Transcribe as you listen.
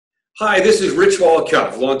Hi, this is Rich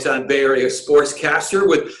Walcoff, longtime Bay Area sportscaster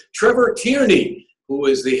with Trevor Tierney, who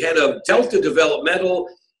is the head of Delta Developmental.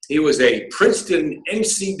 He was a Princeton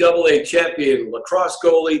NCAA champion lacrosse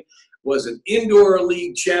goalie, was an indoor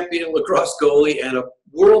league champion lacrosse goalie, and a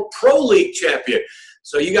World Pro League champion.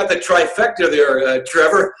 So you got the trifecta there,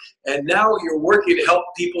 Trevor, and now you're working to help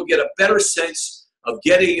people get a better sense of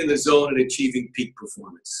getting in the zone and achieving peak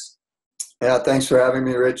performance. Yeah, thanks for having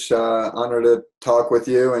me, Rich. Honored to talk with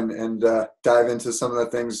you and dive into some of the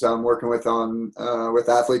things I'm working with with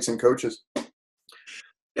athletes and coaches.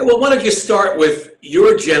 Yeah, well, why don't you start with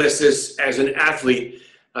your genesis as an athlete?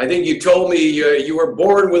 I think you told me you were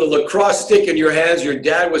born with a lacrosse stick in your hands. Your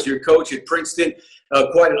dad was your coach at Princeton.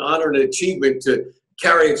 Quite an honor and an achievement to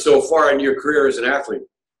carry it so far in your career as an athlete.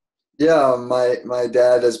 Yeah, my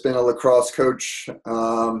dad has been a lacrosse coach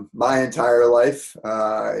my entire life.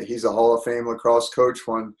 He's a Hall of Fame lacrosse coach,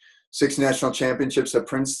 won 6 national championships at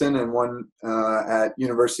Princeton and one at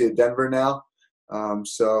University of Denver now.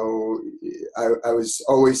 So I was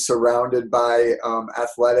always surrounded by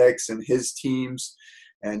athletics and his teams,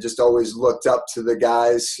 and just always looked up to the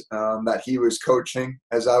guys that he was coaching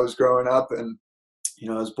as I was growing up. And,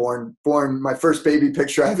 I was born, my first baby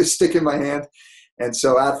picture, I have a stick in my hand. And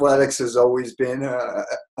so athletics has always been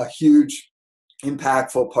a huge,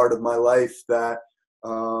 impactful part of my life that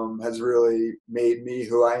has really made me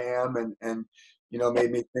who I am and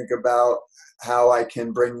made me think about how I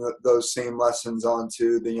can bring those same lessons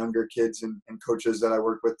onto the younger kids and coaches that I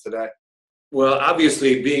work with today. Well,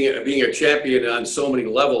 obviously, being a champion on so many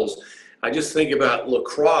levels, I just think about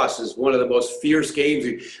lacrosse as one of the most fierce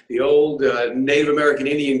games. The old Native American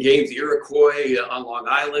Indian games, the Iroquois on Long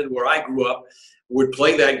Island, where I grew up, would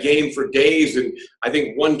play that game for days, and I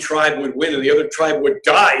think one tribe would win and the other tribe would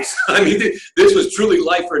die. I mean, this was truly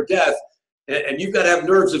life or death, and you've got to have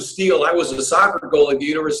nerves of steel. I was a soccer goalie at the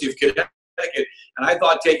University of Connecticut, and I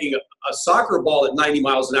thought taking a soccer ball at 90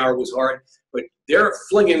 miles an hour was hard, but they're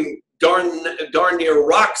flinging darn near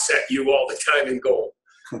rocks at you all the time in goal.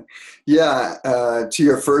 Yeah, to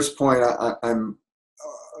your first point, I'm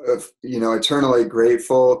eternally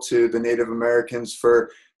grateful to the Native Americans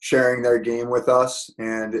for sharing their game with us,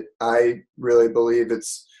 and I really believe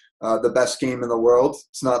it's the best game in the world.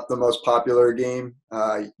 It's not the most popular game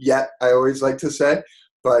yet, I always like to say,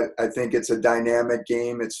 but I think it's a dynamic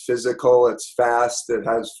game. It's physical, it's fast, it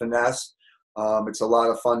has finesse. It's a lot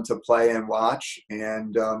of fun to play and watch,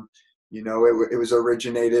 and it was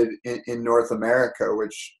originated in North America,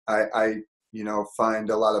 which I find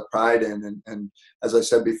a lot of pride in. And as I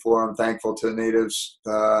said before, I'm thankful to the Native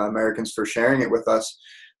Americans for sharing it with us.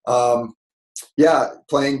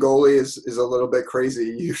 Playing goalie is a little bit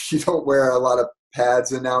crazy. You don't wear a lot of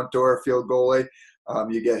pads in outdoor field goalie.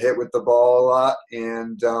 You get hit with the ball a lot,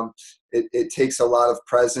 and it takes a lot of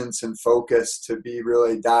presence and focus to be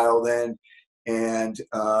really dialed in and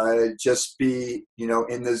just be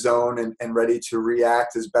in the zone and ready to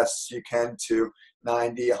react as best as you can to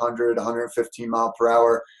 90, 100, 115 mile per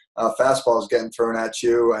hour fastballs getting thrown at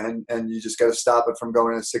you, and you just got to stop it from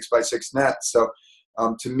going in a 6x6 net. So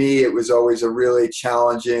to me, it was always a really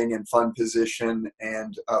challenging and fun position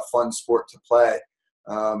and a fun sport to play.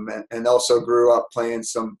 And also grew up playing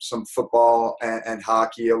some football and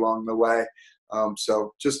hockey along the way.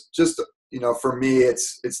 So just for me,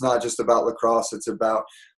 it's not just about lacrosse. It's about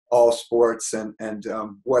all sports and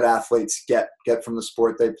what athletes get from the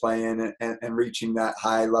sport they play in and reaching that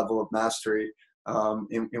high level of mastery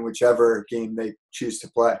in whichever game they choose to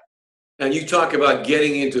play. And you talk about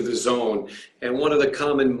getting into the zone, and one of the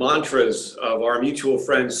common mantras of our mutual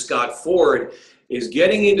friend Scott Ford is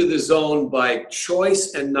getting into the zone by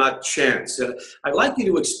choice and not chance. I'd like you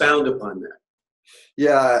to expound upon that.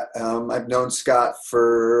 Yeah, I've known Scott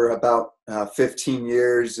for about 15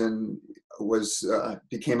 years and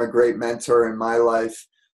became a great mentor in my life.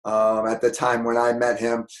 At the time when I met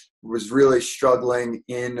him, was really struggling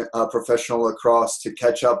in professional lacrosse to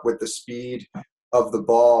catch up with the speed of the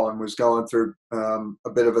ball and was going through a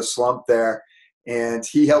bit of a slump there. And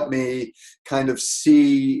he helped me kind of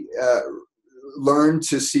learn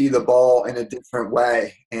to see the ball in a different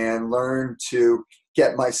way and learn to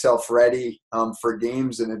get myself ready for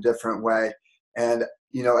games in a different way. And,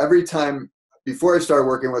 every time before I started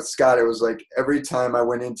working with Scott, it was like every time I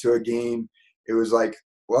went into a game, it was like,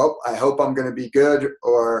 well, I hope I'm going to be good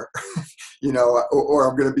or, or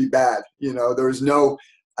I'm going to be bad. There was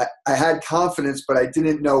I had confidence, but I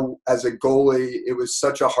didn't know as a goalie, it was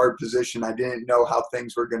such a hard position. I didn't know how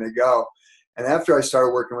things were going to go. And after I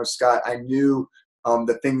started working with Scott, I knew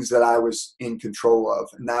the things that I was in control of.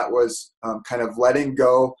 And that was kind of letting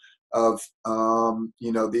go of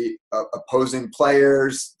the opposing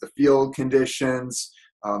players, the field conditions,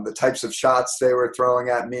 the types of shots they were throwing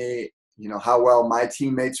at me, how well my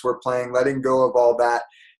teammates were playing, letting go of all that,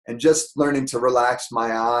 and just learning to relax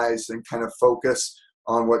my eyes and kind of focus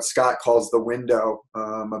on what Scott calls the window,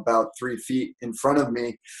 about 3 feet in front of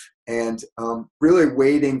me, and really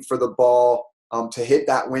waiting for the ball to hit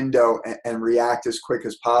that window and react as quick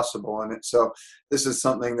as possible. And so this is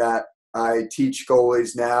something that I teach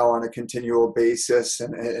goalies now on a continual basis.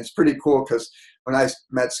 And it's pretty cool because when I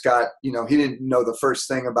met Scott, he didn't know the first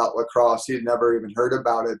thing about lacrosse. He had never even heard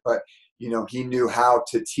about it, but, he knew how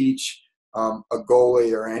to teach a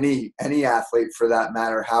goalie or any athlete for that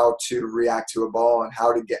matter, how to react to a ball and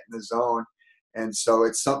how to get in the zone. And so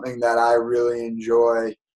it's something that I really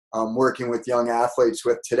enjoy working with young athletes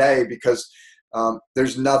with today, because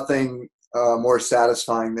there's nothing more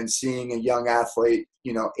satisfying than seeing a young athlete,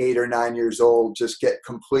 8 or 9 years old, just get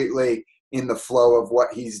completely in the flow of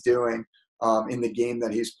what he's doing in the game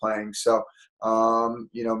that he's playing. So,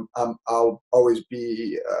 I'll always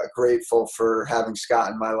be grateful for having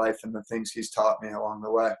Scott in my life and the things he's taught me along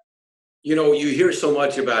the way. You hear so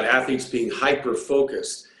much about athletes being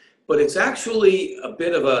hyper-focused, but it's actually a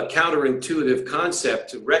bit of a counterintuitive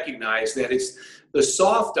concept to recognize that it's the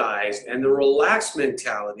soft eyes and the relaxed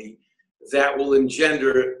mentality that will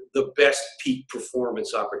engender the best peak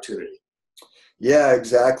performance opportunity. Yeah,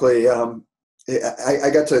 exactly. I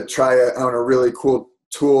got to try on a really cool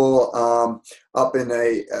tool up in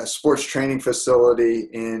a sports training facility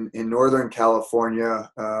in Northern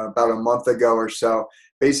California about a month ago or so.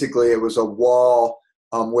 Basically, it was a wall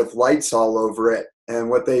with lights all over it. And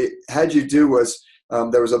what they had you do was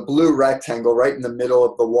there was a blue rectangle right in the middle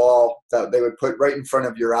of the wall that they would put right in front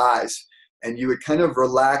of your eyes. And you would kind of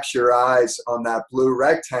relax your eyes on that blue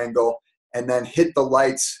rectangle and then hit the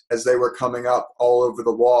lights as they were coming up all over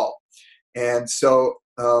the wall. And so,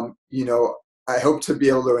 I hope to be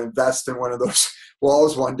able to invest in one of those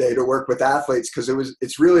walls one day to work with athletes, because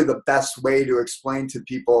it's really the best way to explain to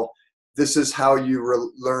people, this is how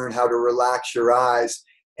you learn how to relax your eyes.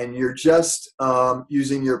 And you're just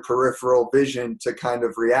using your peripheral vision to kind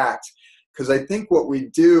of react. Because I think what we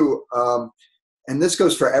do, and this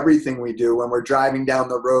goes for everything we do, when we're driving down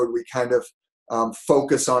the road, we kind of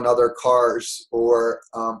focus on other cars, or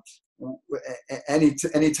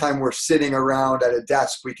anytime we're sitting around at a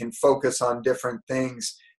desk, we can focus on different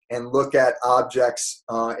things and look at objects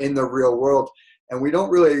in the real world. And we don't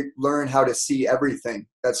really learn how to see everything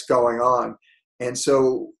that's going on. And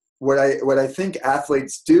so what I think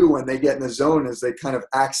athletes do when they get in the zone is they kind of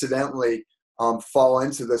accidentally fall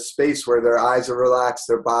into the space where their eyes are relaxed,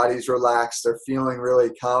 their body's relaxed, they're feeling really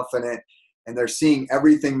confident, and they're seeing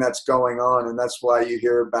everything that's going on. And that's why you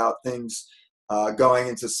hear about things going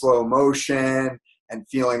into slow motion and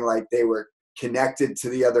feeling like they were connected to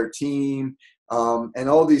the other team, and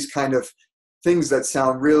all these kind of things that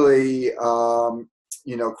sound really,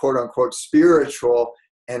 quote unquote spiritual.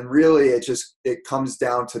 And really it comes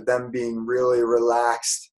down to them being really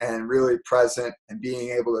relaxed and really present and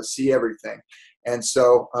being able to see everything. And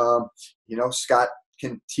so, Scott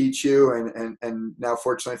can teach you, and now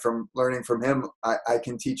fortunately from learning from him, I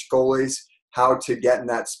can teach goalies how to get in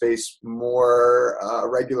that space more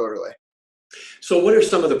regularly. So what are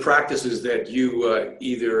some of the practices that you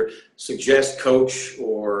either suggest, coach,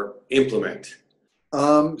 or implement?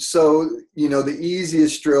 So, the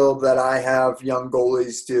easiest drill that I have young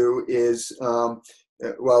goalies do is,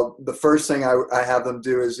 the first thing I have them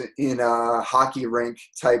do is in a hockey rink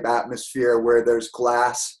type atmosphere where there's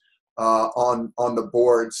glass on the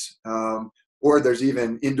boards, or there's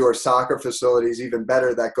even indoor soccer facilities, even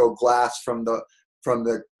better, that go glass from the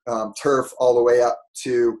turf all the way up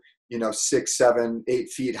to 6, 7, 8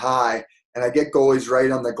 feet high. And I get goalies right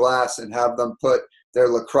on the glass and have them put their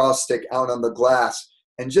lacrosse stick out on the glass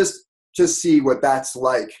and just see what that's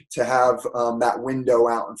like to have that window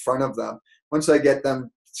out in front of them. Once I get them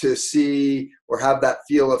to see or have that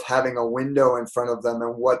feel of having a window in front of them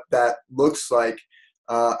and what that looks like,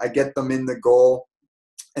 I get them in the goal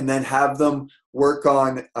and then have them work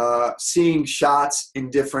on seeing shots in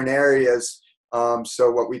different areas. So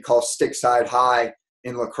what we call stick side high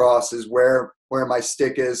in lacrosse is where my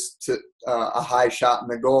stick is to a high shot in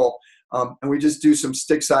the goal. And we just do some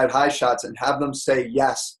stick side high shots and have them say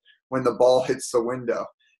yes when the ball hits the window.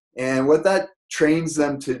 And what that trains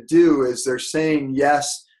them to do is they're saying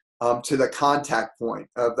yes to the contact point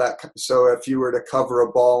of that. So if you were to cover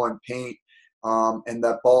a ball in paint and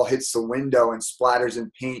that ball hits the window and splatters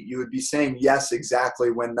in paint, you would be saying yes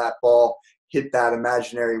exactly when that ball hit that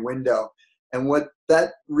imaginary window. And what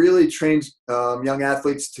that really trains young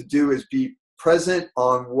athletes to do is be present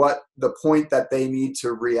on what the point that they need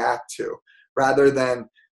to react to, rather than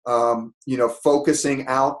focusing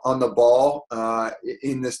out on the ball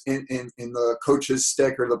in the coach's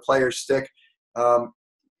stick or the player's stick. That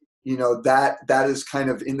is kind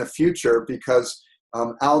of in the future, because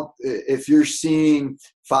if you're seeing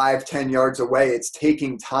 5-10 yards away, it's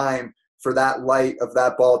taking time for that light of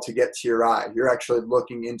that ball to get to your eye. You're actually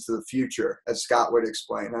looking into the future, as Scott would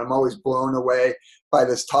explain. And I'm always blown away by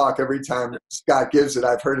this talk every time Scott gives it.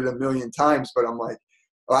 I've heard it a million times, but I'm like,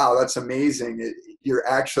 wow, that's amazing. You're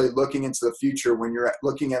actually looking into the future when you're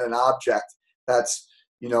looking at an object that's,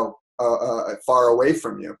 far away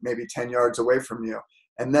from you, maybe 10 yards away from you.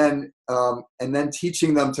 And then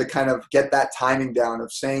teaching them to kind of get that timing down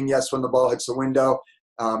of saying yes when the ball hits the window,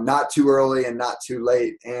 not too early and not too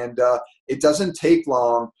late. And it doesn't take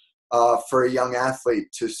long for a young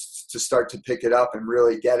athlete to start to pick it up and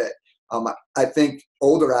really get it. I think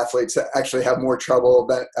older athletes actually have more trouble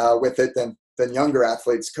with it than younger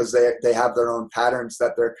athletes, because they have their own patterns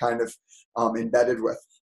that they're kind of embedded with.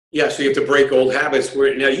 Yeah, so you have to break old habits.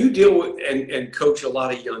 Now you deal with and coach a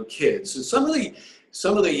lot of young kids. And some of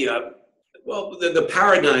the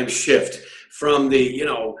paradigm shift from the,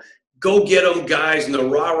 go get them guys and the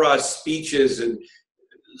rah-rah speeches, and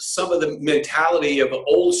some of the mentality of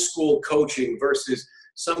old school coaching versus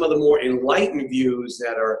some of the more enlightened views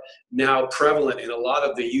that are now prevalent in a lot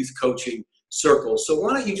of the youth coaching circles. So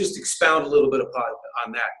why don't you just expound a little bit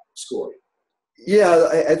on that story? Yeah,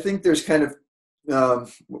 I think there's kind of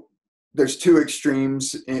there's two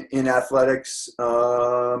extremes in athletics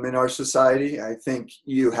in our society. I think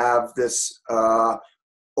you have this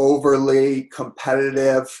overly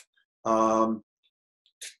competitive,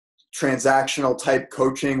 transactional type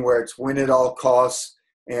coaching where it's win at all costs,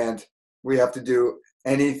 and we have to do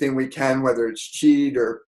anything we can, whether it's cheat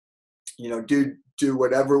or do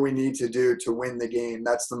whatever we need to do to win the game.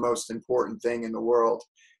 That's the most important thing in the world.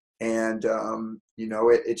 And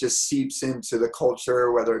it just seeps into the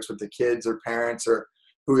culture, whether it's with the kids or parents or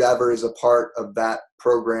whoever is a part of that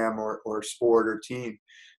program or sport or team.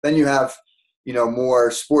 Then you have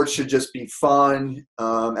more sports should just be fun.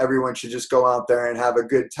 Everyone should just go out there and have a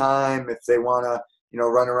good time. If they want to,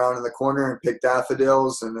 run around in the corner and pick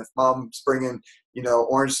daffodils, and if mom's bringing,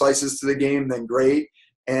 orange slices to the game, then great.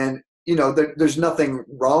 And, there's nothing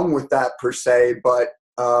wrong with that per se, but,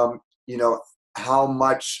 how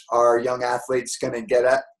much are young athletes going to get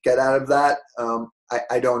out of that?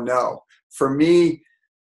 I don't know. For me,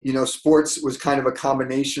 sports was kind of a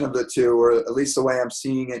combination of the two, or at least the way I'm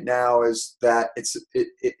seeing it now is that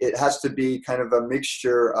it has to be kind of a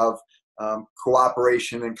mixture of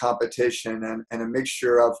cooperation and competition, and a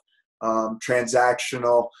mixture of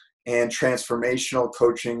transactional and transformational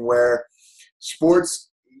coaching, where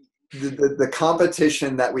sports, the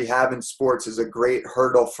competition that we have in sports is a great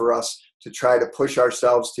hurdle for us to try to push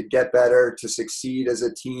ourselves to get better, to succeed as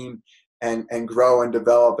a team, and grow and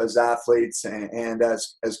develop as athletes and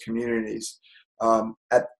as communities.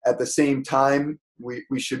 At the same time,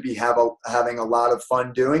 we should be having a lot of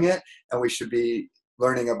fun doing it, and we should be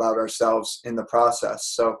learning about ourselves in the process.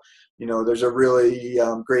 So, there's a really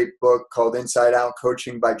great book called Inside Out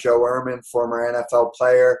Coaching by Joe Ehrman, former NFL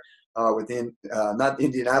player within not the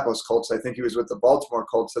Indianapolis Colts. I think he was with the Baltimore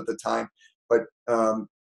Colts at the time. But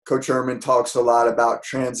Coach Ehrman talks a lot about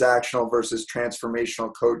transactional versus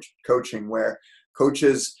transformational coaching, where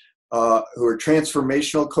coaches who are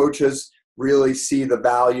transformational coaches really see the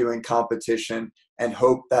value in competition and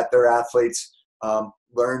hope that their athletes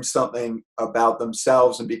learn something about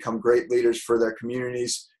themselves and become great leaders for their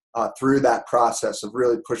communities through that process of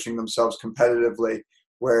really pushing themselves competitively.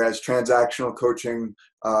 Whereas transactional coaching,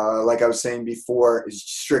 like I was saying before, is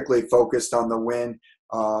strictly focused on the win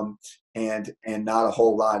and not a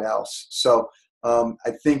whole lot else. So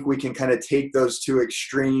I think we can kind of take those two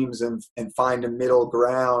extremes and find a middle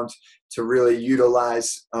ground to really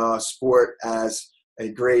utilize sport as a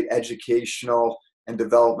great educational and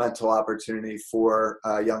developmental opportunity for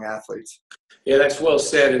young athletes. Yeah, that's well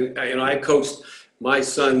said. And I coached my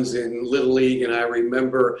sons in Little League, and I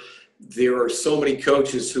remember there are so many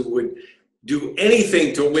coaches who would do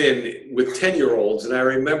anything to win with 10-year-olds. And I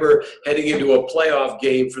remember heading into a playoff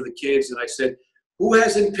game for the kids, and I said, who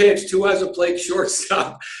hasn't pitched? Who hasn't played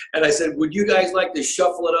shortstop? And I said, would you guys like to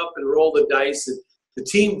shuffle it up and roll the dice? And the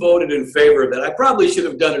team voted in favor of that. I probably should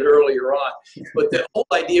have done it earlier on. But the whole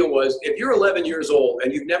idea was, if you're 11 years old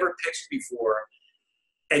and you've never pitched before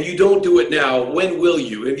and you don't do it now, when will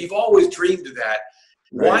you? If you've always dreamed of that,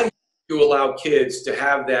 why do you allow kids to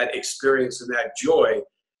have that experience and that joy?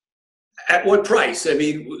 At what price? I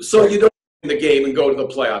mean, so you don't the game and go to the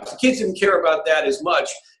playoffs. The kids didn't care about that as much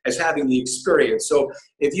as having the experience. So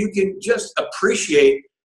if you can just appreciate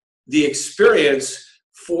the experience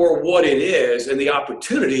for what it is and the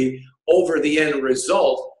opportunity over the end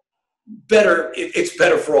result, it's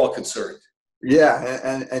better for all concerned.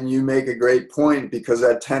 Yeah, and you make a great point, because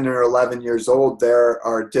at 10 or 11 years old, there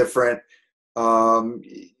are different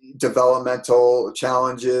developmental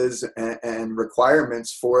challenges and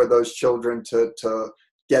requirements for those children to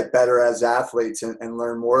get better as athletes and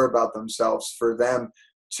learn more about themselves, for them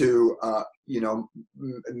to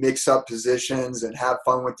mix up positions and have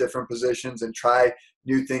fun with different positions and try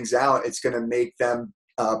new things out. It's going to make them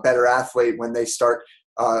a better athlete when they start,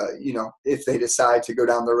 if they decide to go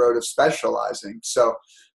down the road of specializing. So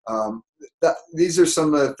these are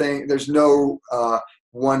some of the things. There's no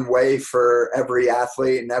one way for every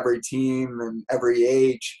athlete and every team and every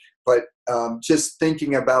age, but just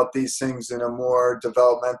thinking about these things in a more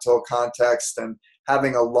developmental context and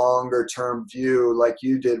having a longer term view like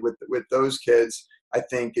you did with those kids, I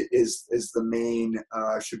think is the main,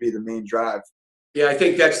 should be the main drive. Yeah, I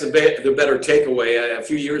think that's the better takeaway. A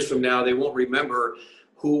few years from now, they won't remember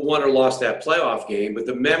who won or lost that playoff game, but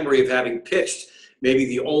the memory of having pitched maybe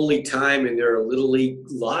the only time in their Little League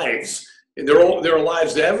lives, in their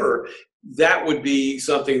lives ever, that would be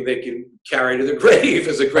something they can carry to the grave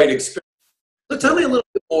as a great experience. So tell me a little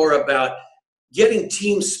bit more about getting a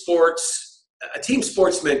team sports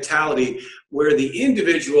mentality where the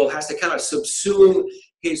individual has to kind of subsume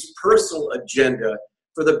his personal agenda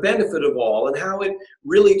for the benefit of all, and how it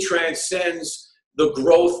really transcends the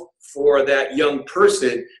growth for that young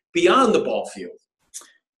person beyond the ball field.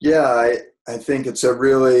 Yeah, I think it's a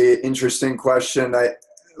really interesting question.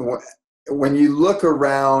 When you look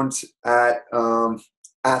around at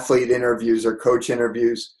athlete interviews or coach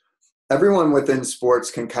interviews, everyone within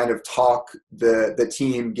sports can kind of talk the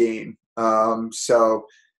team game. So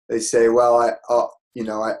they say, well, I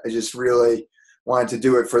just really wanted to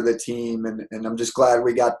do it for the team, and I'm just glad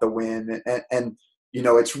we got the win. And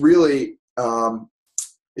it's really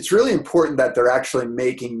important that they're actually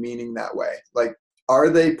making meaning that way. Like, are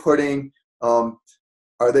they putting others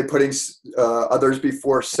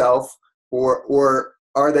before self, or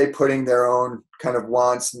are they putting their own kind of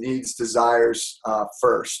wants, needs, desires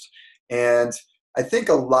first? And I think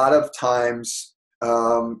a lot of times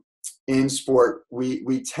in sport,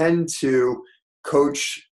 we tend to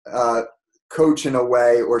coach in a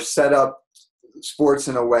way, or set up sports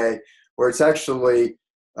in a way where it's actually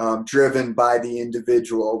driven by the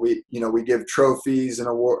individual. We give trophies and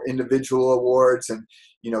individual awards, and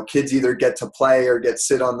kids either get to play or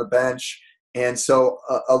sit on the bench. And so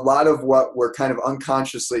a lot of what we're kind of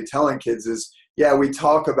unconsciously telling kids is, yeah, we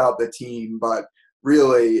talk about the team, but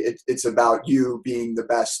really it's about you being the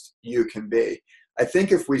best you can be. I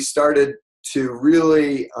think if we started to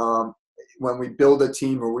really, when we build a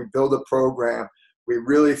team or we build a program, we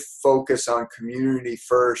really focus on community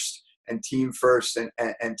first and team first,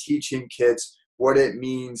 and teaching kids what it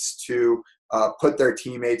means to put their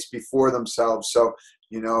teammates before themselves. So,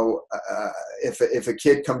 if a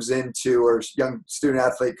kid comes into, or a young student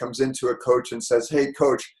athlete comes into a coach and says, "Hey,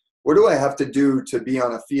 coach, what do I have to do to be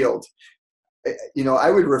on a field?"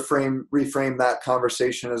 I would reframe that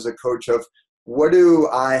conversation as a coach of, what do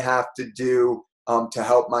I have to do to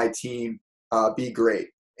help my team be great?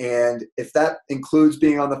 And if that includes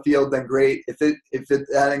being on the field, then great. If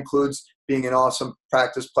that includes being an awesome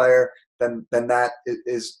practice player, then that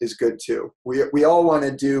is good too. We all want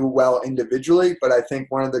to do well individually, but I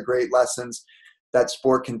think one of the great lessons that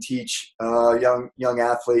sport can teach young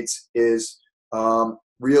athletes is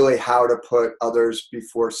really how to put others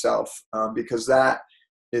before self, because that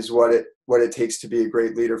is what it takes to be a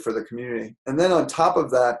great leader for the community. And then on top of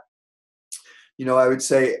that, I would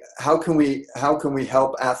say, how can we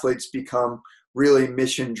help athletes become really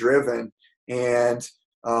mission driven and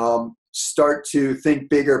start to think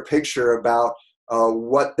bigger picture about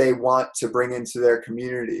what they want to bring into their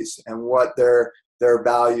communities and what their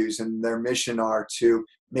values and their mission are to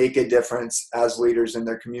make a difference as leaders in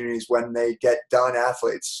their communities when they get done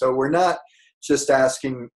athletes. So we're not just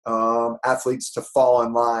asking athletes to fall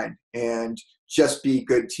in line and just be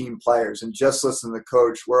good team players and just listen to the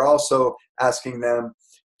coach. We're also asking them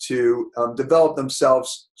to develop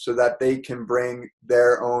themselves so that they can bring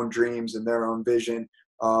their own dreams and their own vision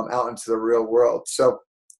out into the real world. So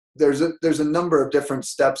there's a number of different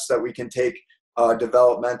steps that we can take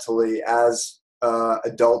developmentally as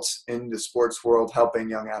adults in the sports world, helping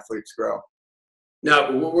young athletes grow. Now,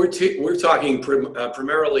 we're talking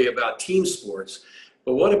primarily about team sports,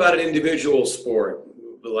 but what about an individual sport?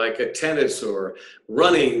 like a tennis or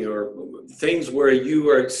running or things where you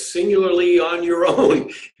are singularly on your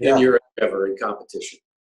own in your endeavor in competition?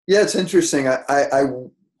 Yeah, it's interesting. I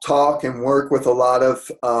talk and work with a lot of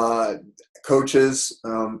coaches,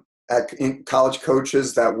 college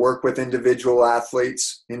coaches that work with individual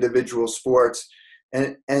athletes, individual sports.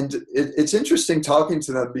 And it's interesting talking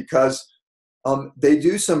to them because they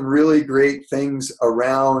do some really great things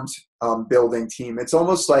around building team. It's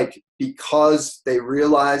almost like because they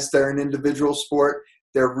realize they're an individual sport,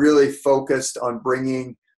 they're really focused on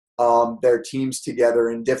bringing their teams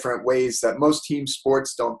together in different ways that most team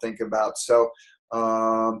sports don't think about. So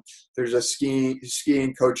there's a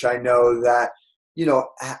skiing coach I know that,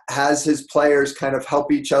 has his players kind of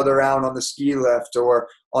help each other out on the ski lift or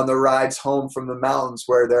on the rides home from the mountains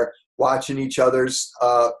where they're watching each other's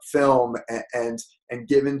film and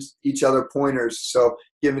giving each other pointers. So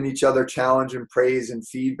giving each other challenge and praise and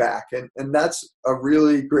feedback. And that's a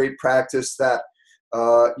really great practice that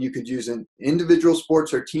you could use in individual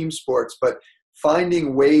sports or team sports, but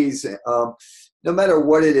finding ways, no matter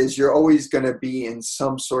what it is, you're always going to be in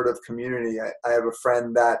some sort of community. I have a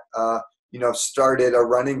friend that, started a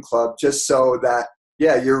running club just so that,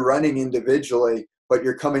 you're running individually, but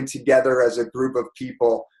you're coming together as a group of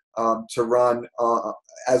people to run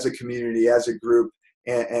as a community, as a group,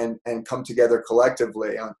 and come together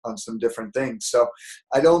collectively on some different things. So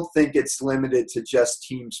I don't think it's limited to just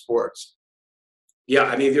team sports. Yeah,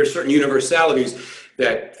 I mean, there's certain universalities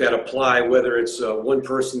that apply, whether it's one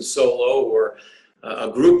person solo or a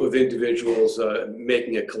group of individuals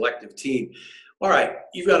making a collective team. All right,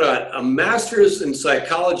 you've got a master's in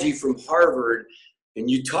psychology from Harvard, and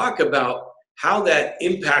you talk about how that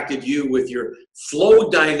impacted you with your flow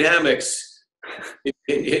dynamics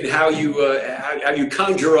in how you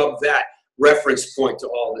conjure up that reference point to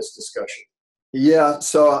all this discussion. Yeah,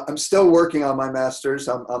 so I'm still working on my master's.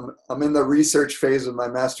 I'm in the research phase of my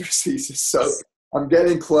master's thesis, so I'm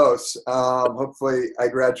getting close. Hopefully, I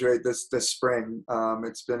graduate this spring.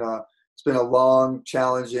 It's been a long,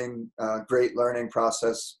 challenging, great learning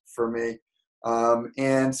process for me. Along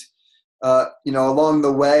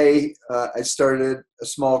the way, I started a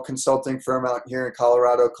small consulting firm out here in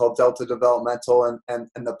Colorado called Delta Developmental, and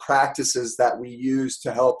the practices that we use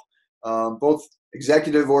to help both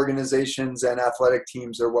executive organizations and athletic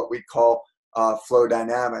teams are what we call flow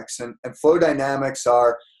dynamics. And flow dynamics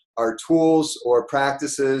are tools or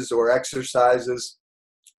practices or exercises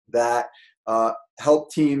that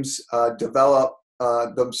help teams develop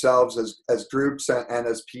themselves as groups and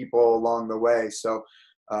as people along the way. So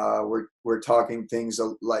we're talking things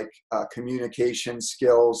like communication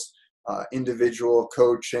skills, individual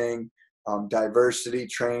coaching, diversity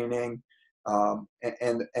training,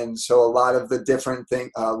 and so a lot of the different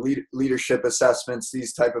leadership assessments,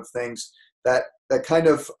 these type of things that kind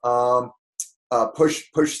of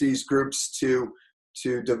push these groups to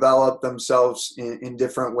develop themselves in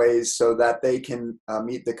different ways so that they can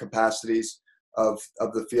meet the capacities of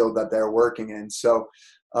the field that they're working in. So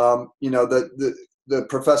the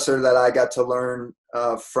professor that I got to learn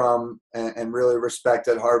from and really respect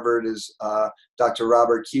at Harvard is Dr.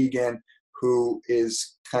 Robert Keegan, who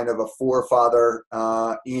is kind of a forefather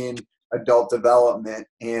in adult development.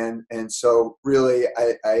 And so really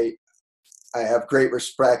I have great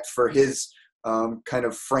respect for his kind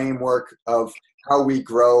of framework of how we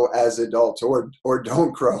grow as adults or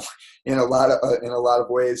don't grow in a lot of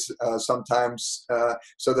ways sometimes.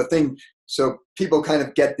 So people kind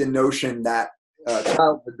of get the notion that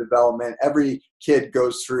childhood development, every kid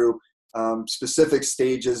goes through specific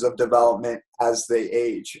stages of development as they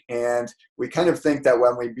age. And we kind of think that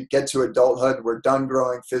when we get to adulthood, we're done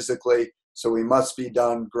growing physically, so we must be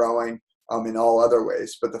done growing in all other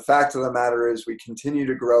ways. But the fact of the matter is we continue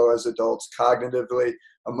to grow as adults cognitively,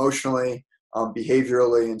 emotionally,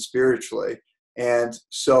 behaviorally, and spiritually. And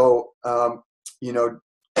so,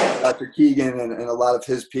 Dr. Keegan and a lot of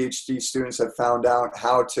his PhD students have found out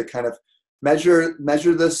how to kind of measure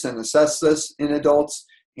this and assess this in adults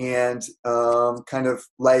and kind of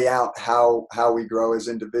lay out how we grow as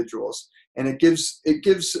individuals. And it gives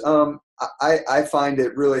I find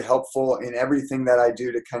it really helpful in everything that I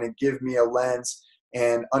do to kind of give me a lens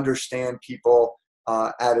and understand people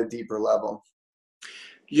at a deeper level.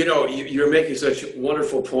 You're making such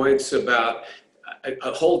wonderful points about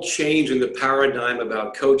a whole change in the paradigm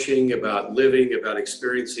about coaching, about living, about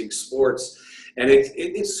experiencing sports. And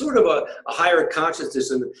it's sort of a higher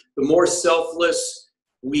consciousness. And the more selfless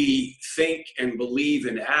we think and believe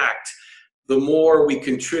and act, the more we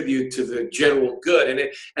contribute to the general good.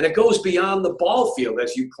 And it goes beyond the ball field,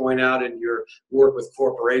 as you point out in your work with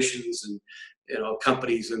corporations and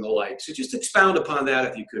companies and the like. So just expound upon that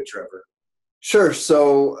if you could, Trevor. Sure.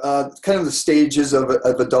 So kind of the stages of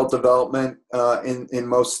adult development in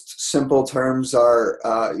most simple terms are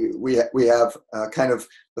we have kind of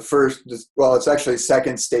the first, well, it's actually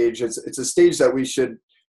second stage. It's a stage that we should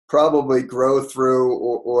probably grow through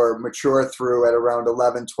or mature through at around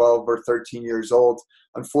 11, 12, or 13 years old.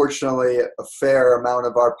 Unfortunately, a fair amount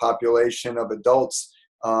of our population of adults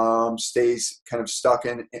stays kind of stuck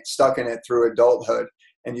in it through adulthood.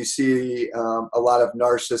 And you see a lot of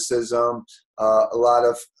narcissism, a lot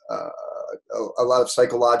of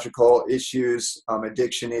psychological issues,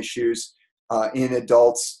 addiction issues in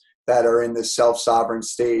adults that are in this self-sovereign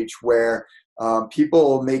stage where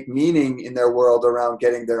people make meaning in their world around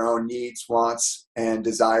getting their own needs, wants, and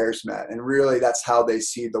desires met. And really that's how they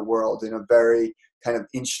see the world, in a very kind of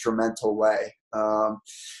instrumental way.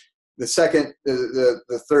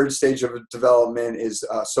 The third stage of development is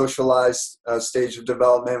a socialized stage of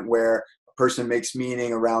development, where a person makes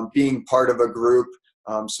meaning around being part of a group.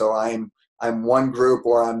 So I'm one group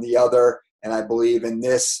or I'm the other, and I believe in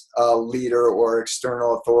this leader or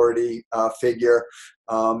external authority figure.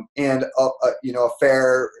 And a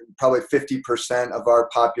fair, probably 50% of our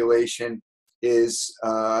population is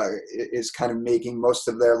kind of making most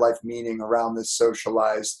of their life meaning around this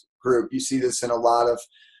socialized group. You see this in a lot of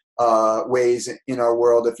ways in our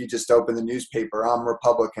world. If you just open the newspaper, I'm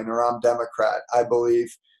Republican or I'm Democrat, I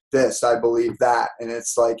believe this, I believe that. And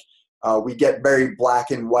it's like we get very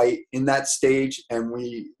black and white in that stage, and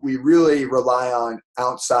we really rely on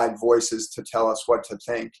outside voices to tell us what to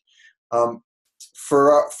think.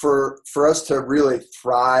 For us to really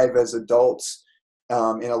thrive as adults in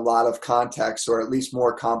a lot of contexts, or at least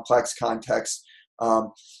more complex contexts,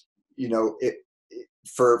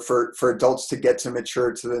 for adults to get to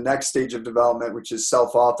mature to the next stage of development, which is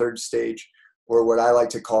self-authored stage, or what I like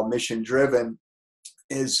to call mission-driven,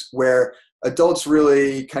 is where adults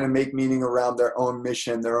really kind of make meaning around their own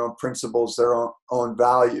mission, their own principles, their own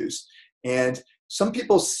values. And some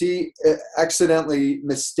people accidentally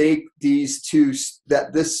mistake these two,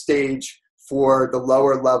 this stage for the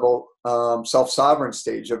lower level self-sovereign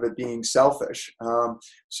stage of it being selfish.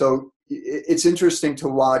 So it's interesting to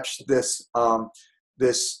watch this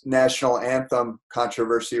national anthem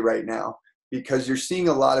controversy right now, because you're seeing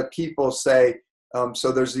a lot of people say,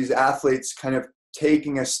 so there's these athletes kind of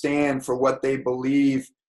taking a stand for what they believe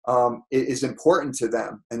is important to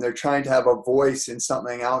them, and they're trying to have a voice in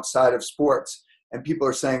something outside of sports. And people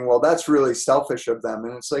are saying, well, that's really selfish of them.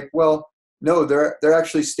 And it's like, well, no, they're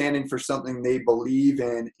actually standing for something they believe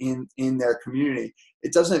in their community.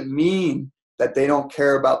 It doesn't mean that they don't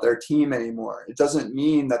care about their team anymore. It doesn't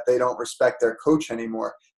mean that they don't respect their coach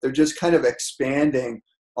anymore. They're just kind of expanding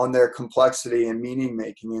on their complexity and meaning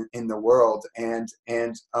making in the world, and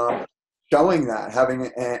showing that,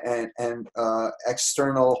 having an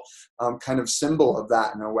external kind of symbol of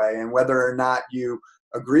that in a way. And whether or not you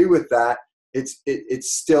agree with that,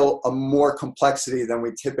 it's still a more complexity than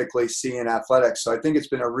we typically see in athletics. So I think it's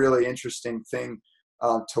been a really interesting thing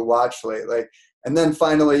to watch lately. And then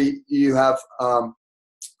finally, you have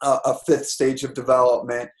a fifth stage of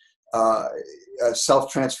development, a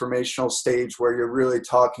self-transformational stage, where you're really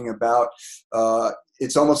talking about.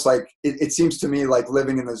 It's almost like it seems to me like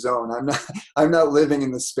living in the zone. I'm not living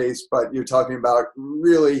in the space, but you're talking about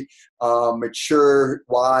really mature,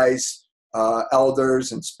 wise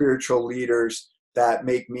elders and spiritual leaders that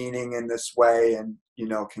make meaning in this way, and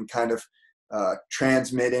can kind of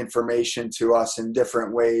transmit information to us in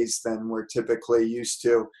different ways than we're typically used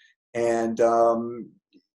to. And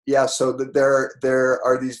so that there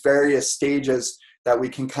are these various stages that we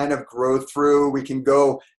can kind of grow through. We can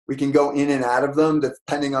go in and out of them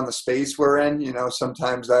depending on the space we're in.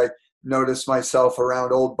 Sometimes I notice myself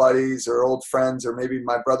around old buddies or old friends, or maybe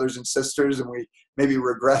my brothers and sisters, and we maybe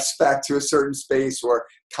regress back to a certain space, or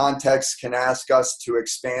context can ask us to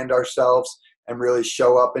expand ourselves and really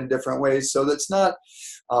show up in different ways. So that's not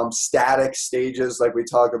static stages like we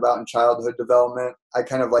talk about in childhood development. I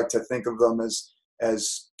kind of like to think of them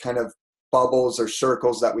as kind of bubbles or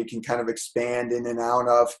circles that we can kind of expand in and out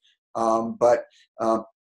of. But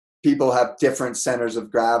people have different centers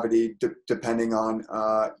of gravity depending on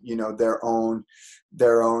their own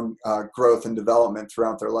growth and development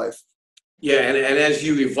throughout their life. Yeah, and as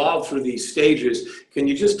you evolve through these stages, can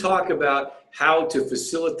you just talk about how to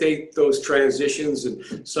facilitate those transitions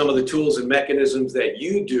and some of the tools and mechanisms that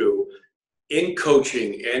you do in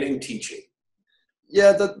coaching and in teaching?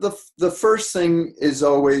 Yeah, the first thing is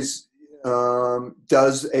always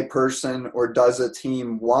does a person or does a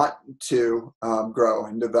team want to grow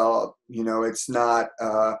and develop? It's not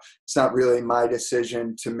really my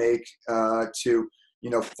decision to make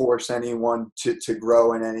force anyone to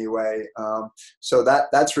grow in any way. So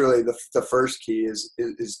that's really the first key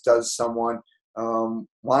is does someone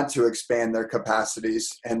want to expand their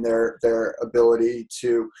capacities and their ability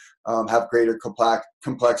to have greater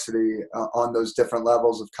complexity on those different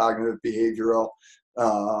levels of cognitive, behavioral,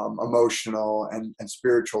 emotional, and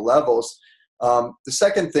spiritual levels. The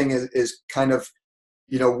second thing is kind of,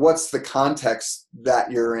 what's the context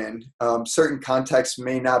that you're in? Certain contexts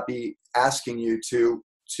may not be asking you to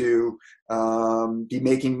be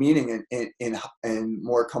making meaning in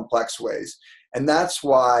more complex ways. And that's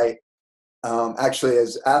why actually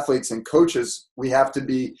as athletes and coaches, we have to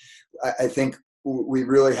be, I think we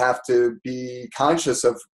really have to be conscious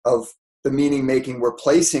of the meaning making we're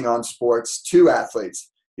placing on sports to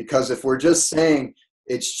athletes. Because if we're just saying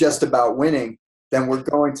it's just about winning, then we're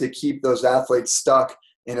going to keep those athletes stuck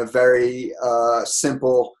in a very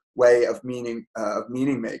simple way of meaning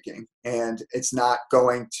making, and it's not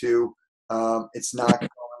going to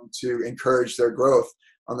encourage their growth.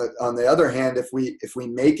 On the other hand, if we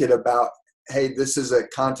make it about, hey, this is a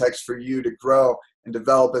context for you to grow and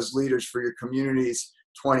develop as leaders for your communities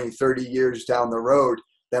 20, 30 years down the road,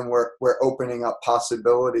 then we're opening up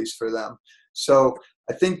possibilities for them. So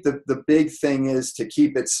I think the big thing is to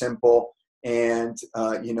keep it simple. And,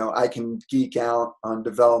 I can geek out on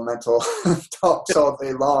developmental talks all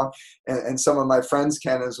day long, and some of my friends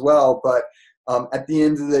can as well. But at the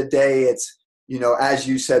end of the day, it's, as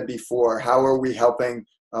you said before, how are we helping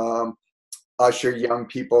usher young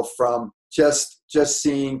people from just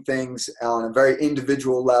seeing things on a very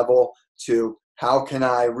individual level to how can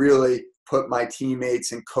I really put my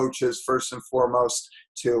teammates and coaches first and foremost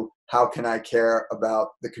to how can I care about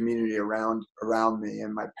the community around me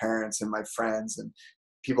and my parents and my friends and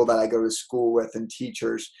people that I go to school with and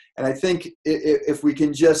teachers. And I think if we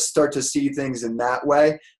can just start to see things in that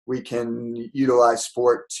way, we can utilize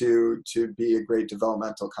sport to be a great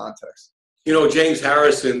developmental context. James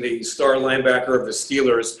Harrison, the star linebacker of the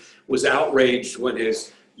Steelers, was outraged when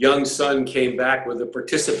his young son came back with a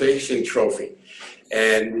participation trophy.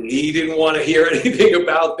 And he didn't want to hear anything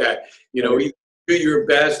about that. Either do your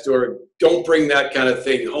best or don't bring that kind of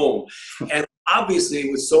thing home. And obviously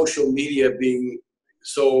with social media being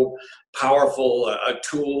so powerful a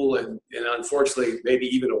tool and unfortunately maybe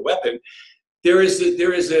even a weapon, there is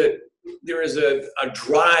a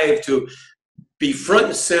drive to be front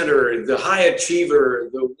and center, the high achiever,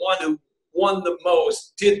 the one who won the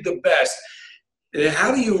most, did the best. And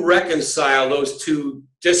how do you reconcile those two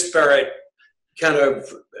disparate kind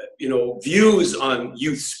of views on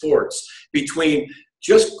youth sports between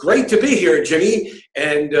just great to be here, Jimmy,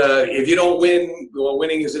 and if you don't win, well,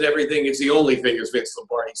 winning isn't everything, it's the only thing, as Vince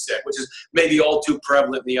Lombardi said, which is maybe all too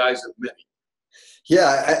prevalent in the eyes of many.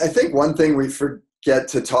 Yeah, I think one thing we forget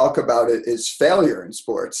to talk about it is failure in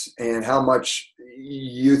sports and how much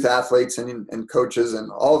youth athletes and coaches and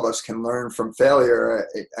all of us can learn from failure.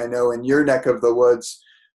 I know in your neck of the woods,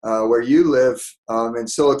 where you live in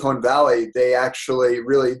Silicon Valley, they actually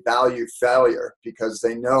really value failure because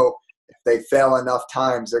they know if they fail enough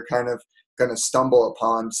times, they're kind of going to stumble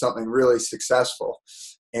upon something really successful.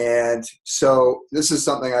 And so this is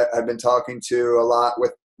something I've been talking to a lot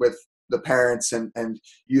with the parents and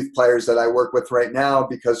youth players that I work with right now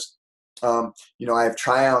because, I have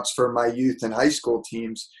tryouts for my youth and high school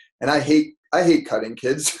teams, and I hate cutting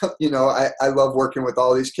kids. I love working with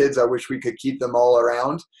all these kids. I wish we could keep them all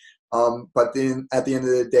around. But then at the end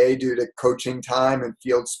of the day, due to coaching time and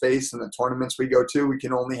field space and the tournaments we go to, we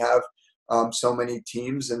can only have so many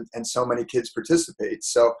teams and so many kids participate.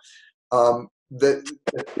 So the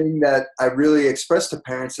thing that I really express to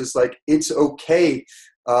parents is like, it's okay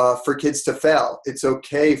for kids to fail. It's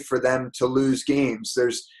okay for them to lose games.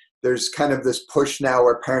 There's kind of this push now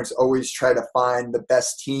where parents always try to find the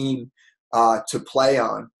best team to play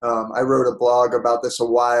on. I wrote a blog about this a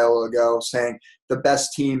while ago saying the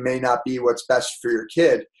best team may not be what's best for your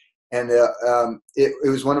kid. And it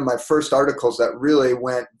was one of my first articles that really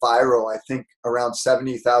went viral. I think around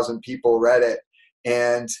 70,000 people read it.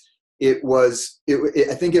 And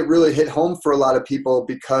I think it really hit home for a lot of people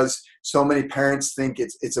because so many parents think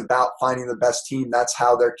it's about finding the best team. That's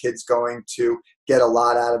how their kid's going to get a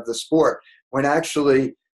lot out of the sport. When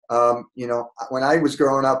actually, when I was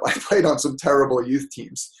growing up, I played on some terrible youth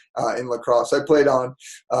teams in lacrosse. I played on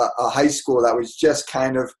a high school that was just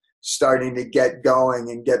kind of starting to get going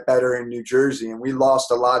and get better in New Jersey. And we lost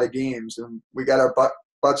a lot of games and we got our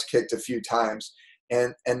butts kicked a few times.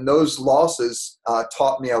 And those losses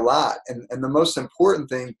taught me a lot. And the most important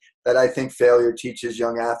thing that I think failure teaches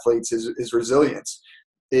young athletes is resilience.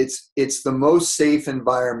 It's the most safe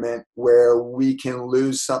environment where we can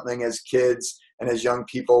lose something as kids and as young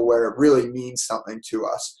people where it really means something to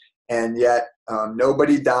us. And yet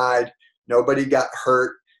nobody died, nobody got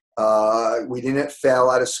hurt. We didn't fail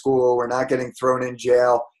out of school. We're not getting thrown in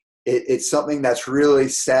jail. It's something that's really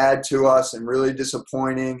sad to us and really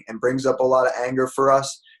disappointing and brings up a lot of anger for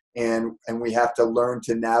us. And we have to learn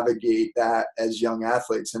to navigate that as young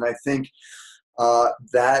athletes. And I think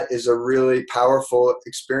that is a really powerful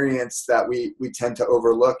experience that we tend to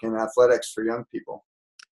overlook in athletics for young people.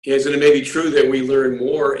 Isn't it maybe true that we learn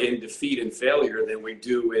more in defeat and failure than we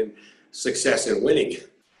do in success and winning?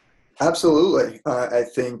 Absolutely. I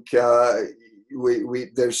think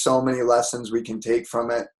there's so many lessons we can take from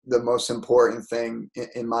it. The most important thing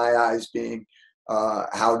in my eyes being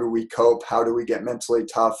how do we cope? How do we get mentally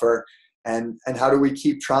tougher? And how do we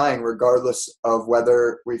keep trying regardless of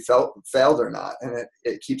whether we failed or not? And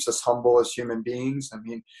it keeps us humble as human beings. I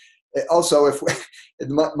mean, also,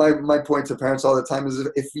 my point to parents all the time is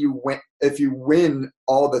if you win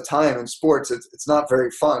all the time in sports, it's not very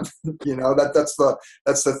fun. You know, that's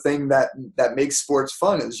the thing that makes sports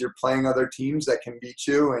fun is you're playing other teams that can beat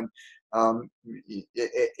you. And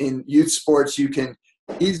in youth sports, you can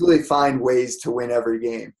easily find ways to win every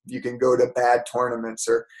game. You can go to bad tournaments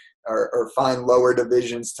or find lower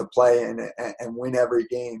divisions to play in and win every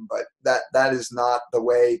game. But that is not the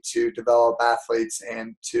way to develop athletes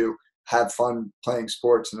and to have fun playing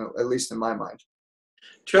sports, at least in my mind.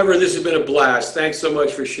 Trevor, this has been a blast. Thanks so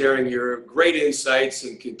much for sharing your great insights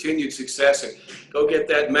and continued success. And go get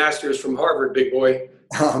that master's from Harvard, big boy.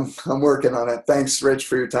 I'm working on it. Thanks, Rich,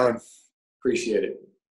 for your time. Appreciate it.